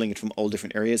out, they're pulling it from all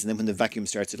different areas, and then when the vacuum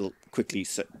starts, it'll quickly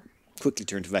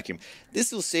turn to vacuum.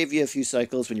 This will save you a few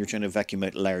cycles when you're trying to vacuum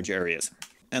out large areas.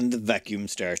 And the vacuum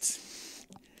starts.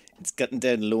 It's gotten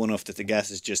down low enough that the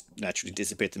gases just naturally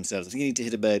dissipate themselves. I think you need to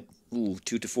hit about 2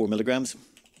 to 4 milligrams.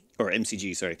 Or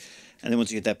mcg, sorry. And then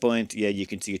once you hit that point, yeah, you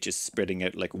can see it just spreading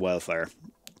out like wildfire.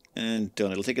 And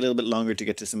done. It'll take a little bit longer to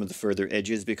get to some of the further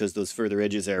edges because those further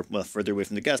edges are, well, further away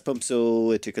from the gas pump,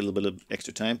 so it took a little bit of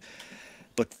extra time.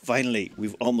 But finally,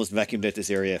 we've almost vacuumed out this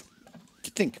area.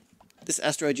 To think, this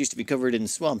asteroid used to be covered in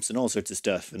swamps and all sorts of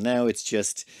stuff, and now it's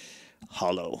just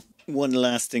hollow. One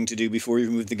last thing to do before we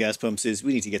remove the gas pumps is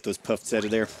we need to get those puffs out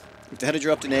of there. If they had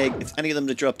dropped an egg, if any of them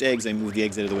had dropped eggs, I moved the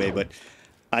eggs out of the way, but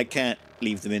I can't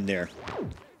leave them in there.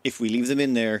 If we leave them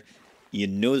in there, you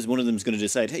know one of them is going to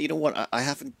decide, hey, you know what, I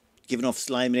haven't given off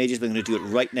slime in ages, but I'm going to do it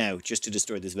right now just to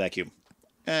destroy this vacuum.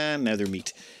 And now they're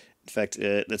meat. In fact,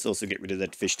 let's also get rid of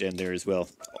that fish down there as well.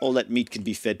 All that meat can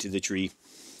be fed to the tree.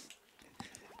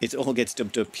 It all gets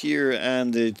dumped up here,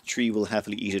 and the tree will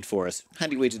happily eat it for us.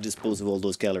 Handy way to dispose of all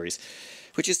those calories.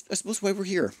 Which is, I suppose, why we're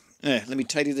here. Let me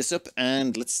tidy this up,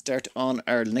 and let's start on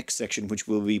our next section, which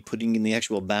we'll be putting in the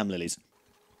actual BAM lilies.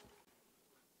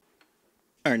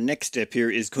 Our next step here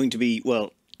is going to be,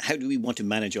 well, how do we want to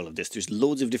manage all of this? There's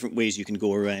loads of different ways you can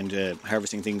go around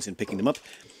harvesting things and picking them up.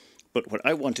 But what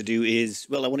I want to do is,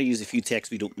 well, I want to use a few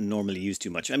techs we don't normally use too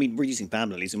much. I mean, we're using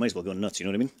palm lilies, we might as well go nuts, you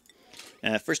know what I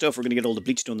mean? First off, we're going to get all the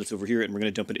bleach stone that's over here and we're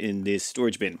going to dump it in this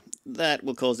storage bin. That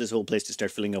will cause this whole place to start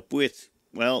filling up with,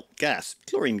 well, gas,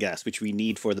 chlorine gas, which we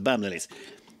need for the balm lilies.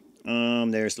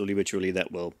 There, slowly but surely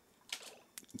that will...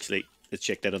 Actually, let's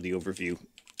check that on the overview.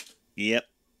 Yep.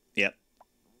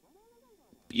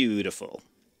 Beautiful.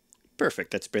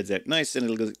 Perfect, that spreads out nice and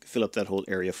it'll go fill up that whole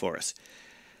area for us.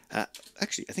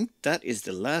 Actually, I think that is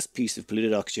the last piece of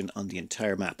polluted oxygen on the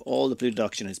entire map. All the polluted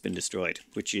oxygen has been destroyed,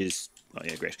 which is... Oh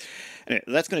yeah, great. Anyway,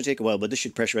 that's going to take a while, but this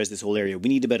should pressurize this whole area. We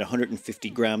need about 150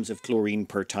 grams of chlorine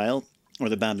per tile, or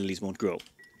the balm lilies won't grow.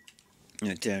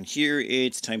 Now, down here,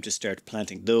 it's time to start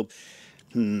planting, though...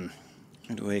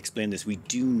 How do I explain this? We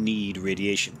do need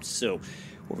radiation. So,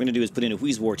 what we're going to do is put in a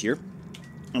wheezewort here.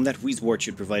 And that wheezewort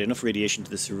should provide enough radiation to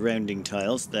the surrounding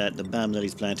tiles that the balm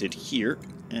lilies planted here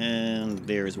and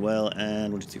there as well.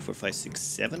 And 1, 2, 3, 4, 5, 6,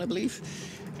 7, I believe.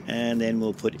 And then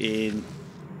we'll put in...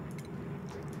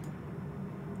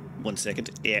 1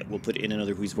 second. Yeah, we'll put in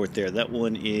another wheezewort there. That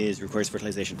one requires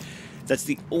fertilization. That's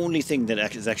the only thing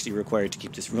that is actually required to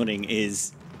keep this running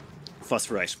is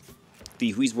phosphorite.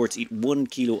 The wheezeworts eat 1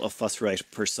 kilo of phosphorite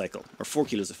per cycle, or 4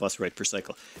 kilos of phosphorite per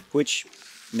cycle, which...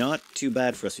 not too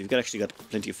bad for us. We've actually got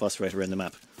plenty of phosphorite around the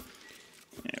map.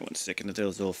 1 second,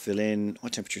 those all fill in.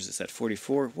 What temperature is this at?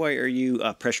 44. Why are you...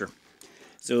 pressure.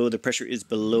 So the pressure is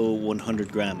below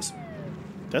 100 grams.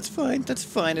 That's fine. That's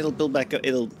fine. It'll build back up.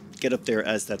 It'll get up there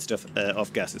as that stuff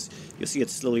off-gasses. You'll see it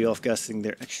slowly off-gassing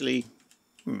there. Actually,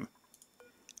 I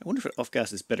wonder if it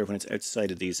off-gasses better when it's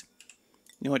outside of these.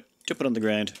 You know what? Dump it on the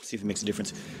ground. See if it makes a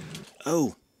difference.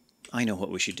 Oh, I know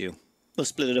what we should do. We'll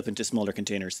split it up into smaller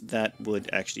containers. That would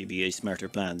actually be a smarter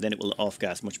plan. Then it will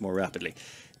off-gas much more rapidly.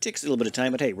 It takes a little bit of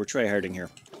time, but hey, we're try-harding here.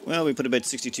 Well, we put about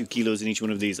 62 kilos in each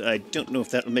one of these. I don't know if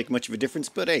that will make much of a difference,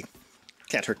 but hey,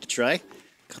 can't hurt to try.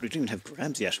 God, we don't even have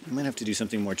grams yet. We might have to do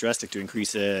something more drastic to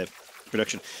increase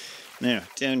production. Now,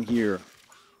 down here,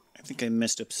 I think I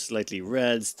messed up slightly.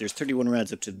 Rads, there's 31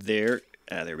 rads up to there.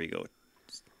 There we go.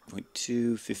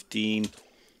 0.2, 15...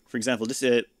 For example, this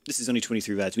is only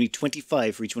 23 rads. We need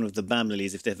 25 for each one of the balm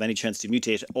lilies if they have any chance to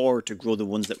mutate or to grow the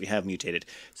ones that we have mutated.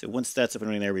 So once that's up and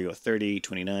running, there we go. 30,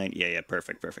 29. Yeah,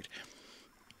 perfect.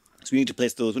 So we need to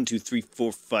place those 1, 2, 3,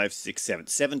 4, 5, 6, 7.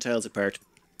 7 tiles apart.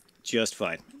 Just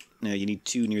fine. Now you need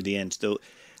 2 near the end, though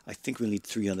I think we'll need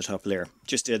 3 on the top layer.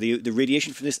 Just the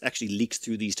radiation from this actually leaks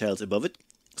through these tiles above it.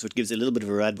 So it gives a little bit of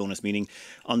a rad bonus, meaning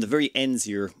on the very ends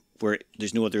here, where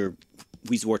there's no other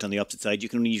wheezewort on the opposite side, you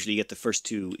can only usually get the first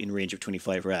 2 in range of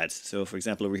 25 rads. So for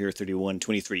example over here 31,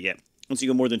 23, yeah. Once you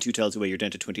go more than 2 tiles away you're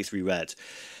down to 23 rads.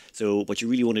 So what you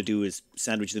really want to do is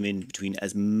sandwich them in between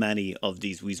as many of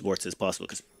these wheezeworts as possible,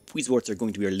 because wheezeworts are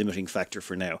going to be our limiting factor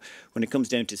for now. When it comes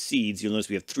down to seeds, you'll notice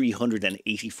we have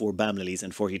 384 balm lilies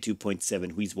and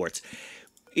 42.7 wheezeworts.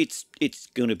 It's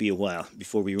going to be a while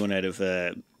before we run out of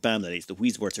balm lilies. The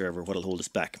wheezeworts are ever what will hold us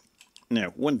back. Now,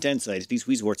 one downside, these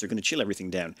wheezeworts are going to chill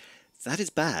everything down. That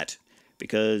is bad,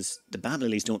 because the balm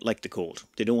lilies don't like the cold.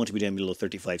 They don't want to be down below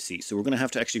 35°C. So we're going to have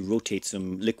to actually rotate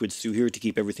some liquids through here to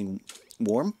keep everything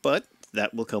warm, but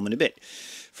that will come in a bit.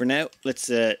 For now, let's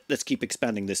keep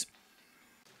expanding this.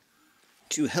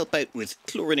 To help out with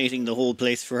chlorinating the whole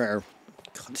place for our...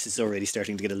 God, this is already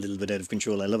starting to get a little bit out of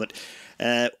control. I love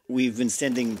it. We've been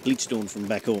sending bleach stone from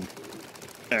back home.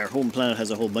 Our home planet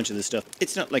has a whole bunch of this stuff.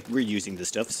 It's not like we're using this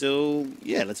stuff, so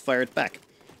yeah, let's fire it back.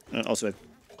 Also,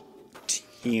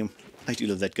 I do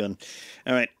love that gun.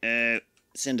 Alright,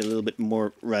 send a little bit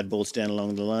more rad bolts down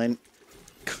along the line.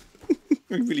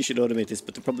 We really should automate this,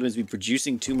 but the problem is we're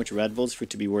producing too much rad bolts for it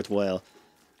to be worthwhile.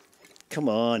 Come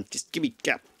on, just give me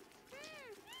gap.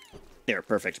 There,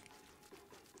 perfect.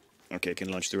 Okay, can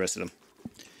launch the rest of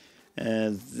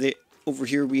them. Over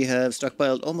here we have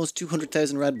stockpiled almost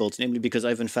 200,000 rad bolts, namely because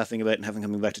I've been faffing about and haven't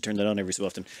coming back to turn that on every so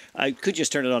often. I could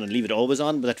just turn it on and leave it always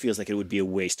on, but that feels like it would be a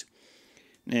waste.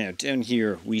 Now, down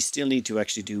here, we still need to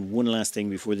actually do one last thing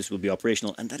before this will be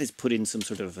operational, and that is put in some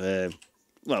sort of,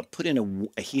 put in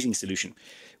a heating solution.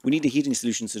 We need a heating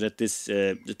solution so that this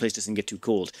place doesn't get too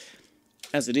cold.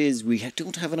 As it is, we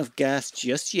don't have enough gas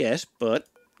just yet, but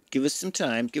give us some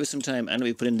time, and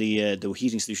we put in the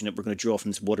heating solution that we're going to draw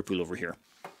from this water pool over here.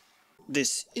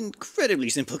 This incredibly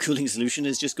simple cooling solution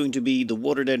is just going to be the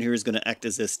water down here is going to act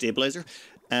as a stabilizer,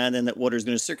 and then that water is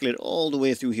going to circulate all the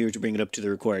way through here to bring it up to the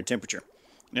required temperature.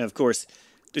 Now, of course,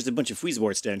 there's a bunch of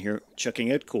wheezeworts down here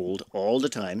chucking out cold all the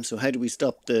time, so how do we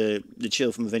stop the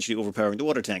chill from eventually overpowering the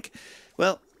water tank?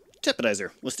 Well,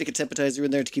 Temperizer. We'll stick a temperizer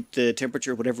in there to keep the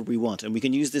temperature whatever we want, and we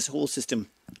can use this whole system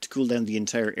to cool down the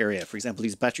entire area. For example,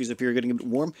 these batteries up here are getting a bit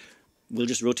warm. We'll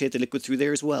just rotate the liquid through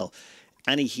there as well.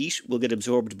 Any heat will get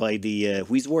absorbed by the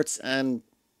Wheezeworts, and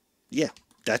yeah,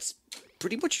 that's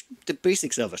pretty much the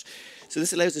basics of it. So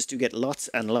this allows us to get lots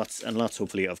and lots and lots,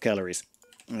 hopefully, of calories.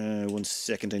 1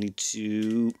 second, I need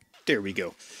to... There we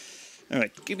go.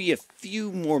 Alright, give me a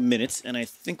few more minutes and I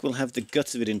think we'll have the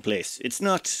guts of it in place. It's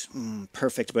not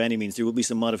perfect by any means. There will be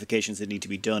some modifications that need to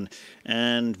be done,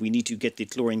 and we need to get the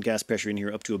chlorine gas pressure in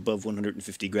here up to above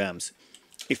 150 grams.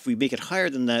 If we make it higher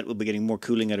than that, we'll be getting more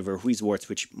cooling out of our Wheezeworts,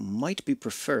 which might be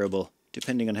preferable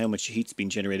depending on how much heat's being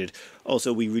generated.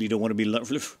 Also, we really don't want to be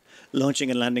launching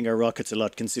and landing our rockets a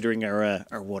lot, considering our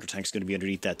water tank's going to be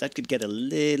underneath that. That could get a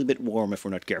little bit warm if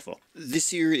we're not careful.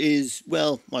 This here is,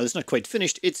 well, it's not quite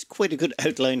finished. It's quite a good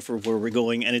outline for where we're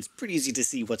going, and it's pretty easy to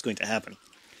see what's going to happen.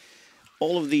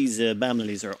 All of these BAM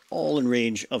lilies are all in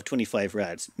range of 25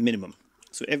 rads, minimum.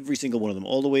 So every single one of them,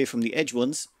 all the way from the edge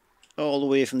ones, all the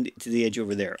way to the edge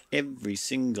over there. Every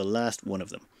single last one of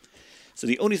them. So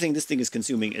the only thing this thing is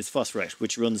consuming is phosphorite,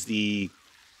 which runs the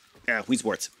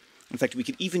Wheezeworts. In fact, we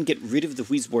could even get rid of the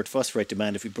Wheezewort phosphorite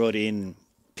demand if we brought in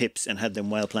pips and had them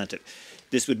wild planted.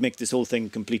 This would make this whole thing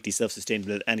completely self-sustained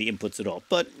without any inputs at all.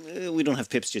 But we don't have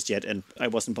pips just yet, and I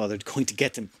wasn't bothered going to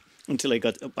get them until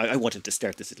I wanted to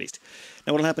start this at least.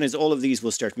 Now what'll happen is all of these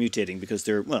will start mutating because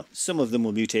they're, well, some of them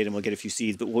will mutate and we'll get a few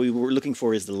seeds, but what we were looking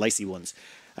for is the lysy ones.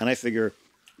 And I figure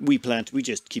we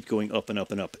just keep going up and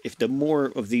up and up. If the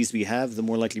more of these we have, the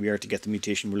more likely we are to get the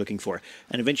mutation we're looking for.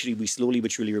 And eventually we slowly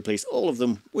but surely replace all of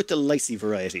them with the lysy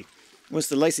variety. Once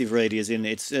the lysy variety is in,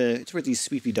 it's where these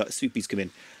sweepies come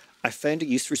in. I found a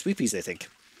use for sweepies, I think.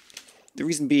 The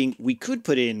reason being, we could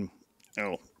put in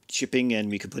chipping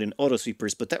and we could put in auto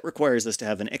sweepers, but that requires us to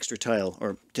have an extra tile,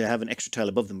 or to have an extra tile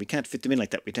above them. We can't fit them in like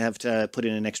that. We'd have to put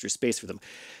in an extra space for them,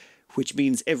 which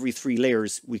means every 3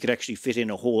 layers we could actually fit in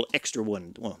a whole extra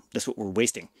one. Well, that's what we're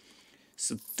wasting.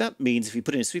 So that means if we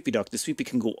put in a sweepy dock, the sweepy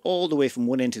can go all the way from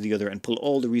one end to the other and pull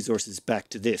all the resources back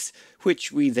to this,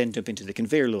 which we then dump into the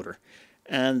conveyor loader.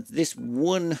 And this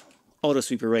one auto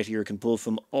sweeper right here can pull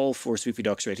from all 4 sweepy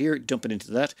docks right here, dump it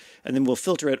into that, and then we'll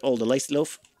filter out all the lice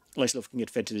loaf. Lice loaf can get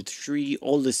fed to the tree,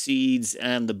 all the seeds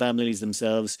and the BAM lilies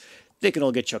themselves. They can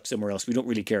all get chucked somewhere else. We don't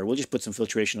really care. We'll just put some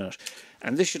filtration on it.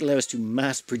 And this should allow us to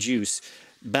mass produce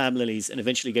BAM lilies and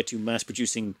eventually get to mass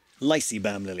producing lysy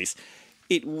BAM lilies.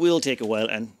 It will take a while,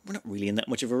 and we're not really in that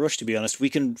much of a rush, to be honest. We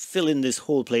can fill in this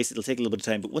whole place. It'll take a little bit of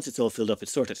time, but once it's all filled up,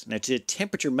 it's sorted. Now, to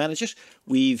temperature manage it,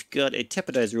 we've got a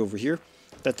temperizer over here.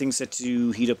 That thing's set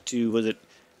to heat up to, was it,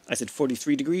 I said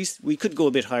 43 degrees? We could go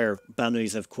a bit higher. BAM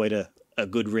lilies have quite a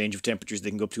good range of temperatures.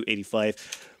 They can go up to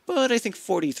 85, but I think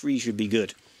 43 should be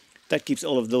good. That keeps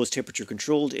all of those temperature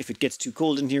controlled. If it gets too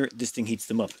cold in here, this thing heats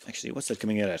them up. Actually, what's that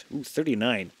coming out at? Ooh,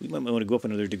 39. We might want to go up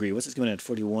another degree. What's this coming out at?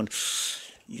 41.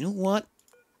 You know what?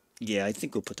 Yeah, I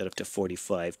think we'll put that up to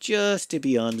 45, just to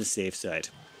be on the safe side.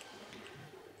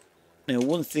 Now,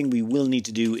 one thing we will need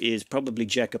to do is probably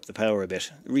jack up the power a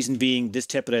bit. The reason being, this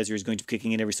temperizer is going to be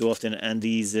kicking in every so often, and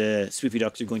these sweepy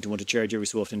docks are going to want to charge every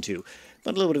so often too.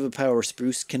 But a little bit of a power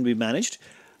spruce can be managed.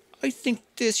 I think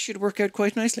this should work out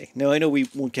quite nicely. Now, I know we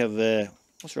won't have...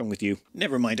 what's wrong with you?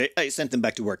 Never mind, I sent them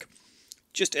back to work.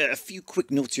 Just a few quick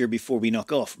notes here before we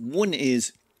knock off. One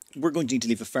is, we're going to need to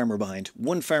leave a farmer behind.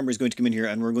 One farmer is going to come in here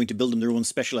and we're going to build them their own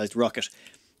specialised rocket.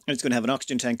 And it's going to have an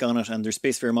oxygen tank on it, and their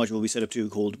spacefarer module will be set up to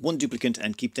hold 1 duplicant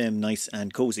and keep them nice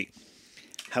and cosy.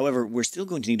 However, we're still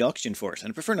going to need oxygen for it, and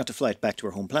I prefer not to fly it back to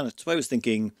our home planet, so I was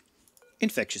thinking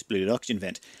infectious bleeded oxygen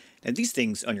vent. Now, these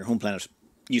things on your home planet,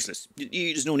 useless.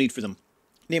 There's no need for them.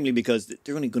 Namely because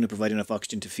they're only going to provide enough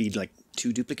oxygen to feed like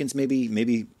 2 duplicants,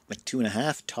 maybe like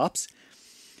 2.5 tops.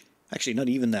 Actually, not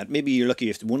even that. Maybe you're lucky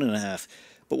if it's 1.5.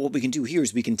 But what we can do here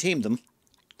is we can tame them,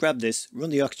 grab this, run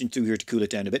the oxygen through here to cool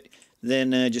it down a bit,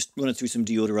 then just run it through some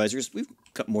deodorizers. We've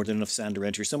got more than enough sand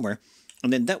around here somewhere.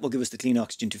 And then that will give us the clean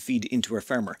oxygen to feed into our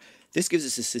farmer. This gives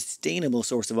us a sustainable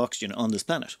source of oxygen on this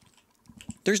planet.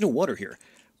 There's no water here.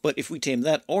 But if we tame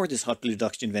that, or this hot-plated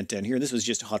oxygen vent down here, this was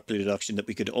just hot-plated oxygen that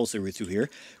we could also route through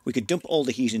here, we could dump all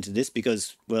the heat into this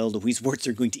because, well, the Wheezeworts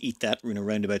are going to eat that in a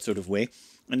roundabout sort of way.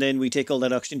 And then we take all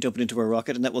that oxygen, dump it into our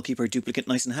rocket, and that will keep our duplicate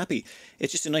nice and happy.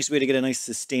 It's just a nice way to get a nice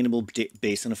sustainable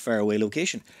base on a faraway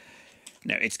location.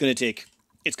 Now, it's going to take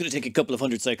a couple of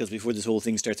 100 cycles before this whole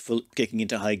thing starts kicking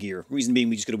into high gear. Reason being,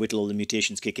 we just got to wait till all the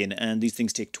mutations kick in, and these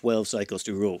things take 12 cycles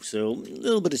to grow, so a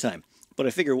little bit of time. But I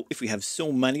figure if we have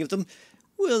so many of them,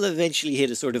 will eventually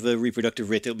hit a sort of a reproductive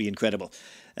rate that'll be incredible.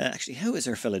 Actually, how is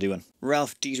our fella doing?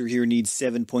 Ralph Dieter here needs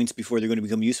 7 points before they're going to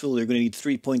become useful. They're going to need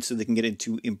 3 points so they can get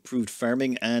into improved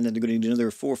farming, and then they're going to need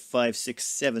another 4, 5, 6,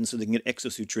 7 so they can get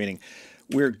exosuit training.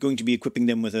 We're going to be equipping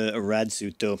them with a rad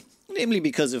suit, though, namely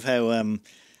because of how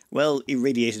well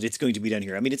irradiated it's going to be down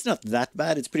here. I mean, it's not that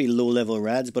bad. It's pretty low-level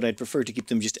rads, but I'd prefer to keep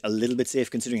them just a little bit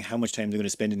safe considering how much time they're going to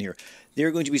spend in here.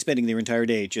 They're going to be spending their entire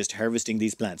day just harvesting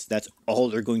these plants. That's all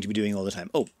they're going to be doing all the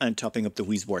time. Oh, and topping up the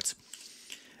wheezeworts.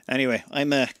 Anyway,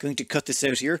 I'm going to cut this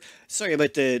out here. Sorry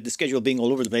about the schedule being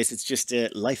all over the place. It's just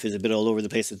life is a bit all over the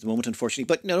place at the moment, unfortunately.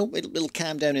 But no, it'll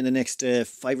calm down in the next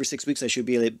 5 or 6 weeks. I should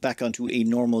be back onto a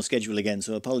normal schedule again.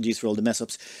 So apologies for all the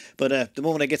mess-ups. But the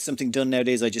moment I get something done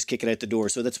nowadays, I just kick it out the door.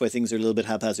 So that's why things are a little bit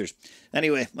haphazard.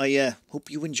 Anyway, I hope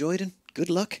you enjoyed and good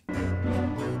luck.